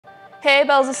Hey,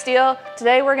 Bells of Steel.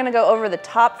 Today we're gonna go over the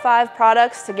top 5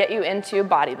 products to get you into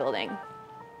bodybuilding.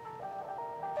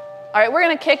 All right, we're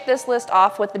gonna kick this list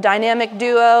off with the Dynamic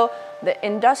Duo, the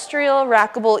Industrial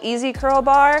Rackable Easy Curl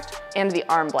Bar, and the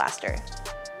Arm Blaster.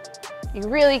 You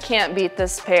really can't beat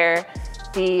this pair.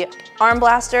 The Arm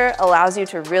Blaster allows you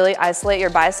to really isolate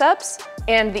your biceps,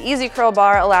 and the Easy Curl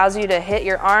Bar allows you to hit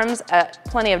your arms at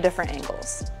plenty of different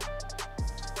angles.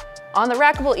 On the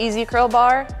Rackable Easy Curl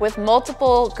Bar, with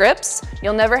multiple grips,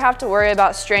 you'll never have to worry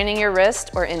about straining your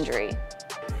wrist or injury.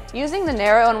 Using the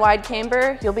narrow and wide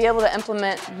camber, you'll be able to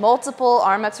implement multiple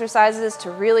arm exercises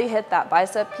to really hit that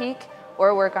bicep peak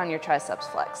or work on your triceps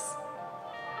flex.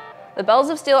 The Bells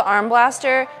of Steel Arm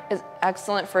Blaster is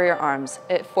excellent for your arms.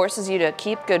 It forces you to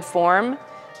keep good form,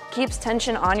 keeps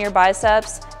tension on your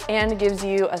biceps, and gives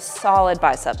you a solid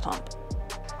bicep pump.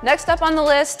 Next up on the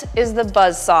list is the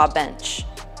Buzzsaw Bench.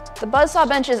 The Buzzsaw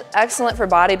Bench is excellent for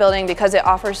bodybuilding because it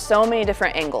offers so many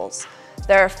different angles.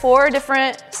 There are 4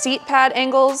 different seat pad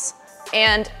angles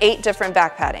and 8 different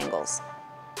back pad angles.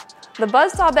 The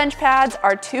Buzzsaw Bench pads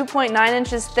are 2.9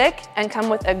 inches thick and come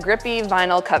with a grippy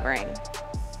vinyl covering.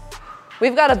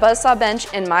 We've got a Buzzsaw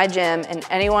Bench in my gym, and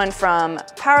anyone from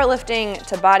powerlifting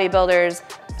to bodybuilders,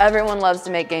 everyone loves to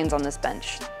make gains on this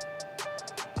bench.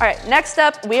 All right, next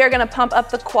up, we are gonna pump up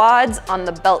the quads on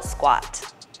the belt squat.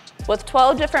 With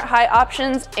 12 different height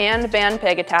options and band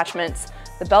peg attachments,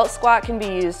 the belt squat can be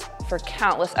used for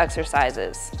countless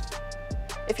exercises.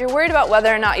 If you're worried about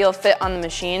whether or not you'll fit on the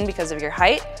machine because of your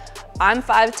height, I'm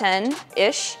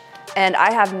 5'10"-ish, and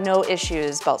I have no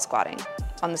issues belt squatting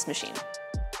on this machine.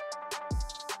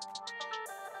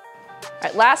 All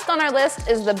right, last on our list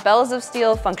is the Bells of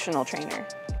Steel Functional Trainer.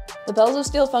 The Bells of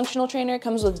Steel Functional Trainer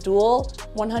comes with dual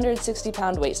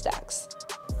 160-pound weight stacks.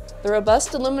 The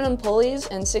robust aluminum pulleys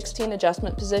and 16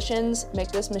 adjustment positions make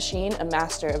this machine a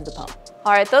master of the pump.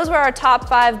 All right, those were our top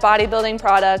 5 bodybuilding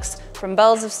products from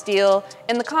Bells of Steel.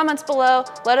 In the comments below,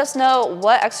 let us know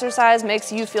what exercise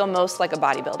makes you feel most like a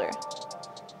bodybuilder.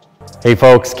 Hey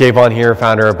folks, Kayvon here,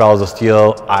 founder of Bells of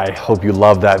Steel. I hope you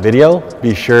loved that video.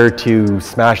 Be sure to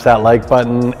smash that like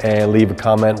button and leave a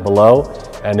comment below.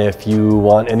 And if you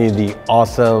want any of the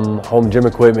awesome home gym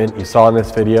equipment you saw in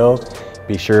this video,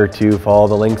 be sure to follow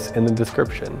the links in the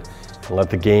description and let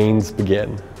the gains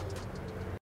begin.